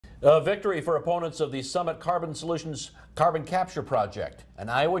A victory for opponents of the Summit Carbon Solutions carbon capture project. An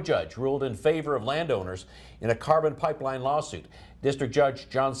Iowa judge ruled in favor of landowners in a carbon pipeline lawsuit. District Judge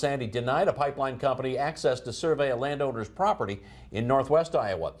John Sandy denied a pipeline company access to survey a landowner's property in northwest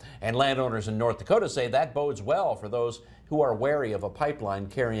Iowa. And landowners in North Dakota say that bodes well for those who are wary of a pipeline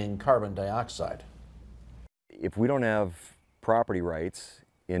carrying carbon dioxide. If we don't have property rights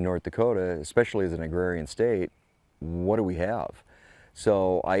in North Dakota, especially as an agrarian state, what do we have?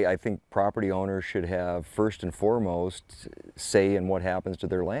 So I think property owners should have first and foremost say in what happens to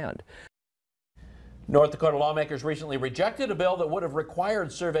their land. North Dakota lawmakers recently rejected a bill that would have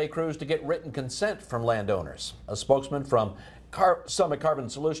required survey crews to get written consent from landowners. A spokesman from Summit Carbon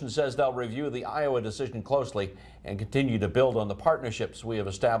Solutions says they'll review the Iowa decision closely and continue to build on the partnerships we have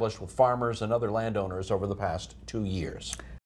established with farmers and other landowners over the past 2 years.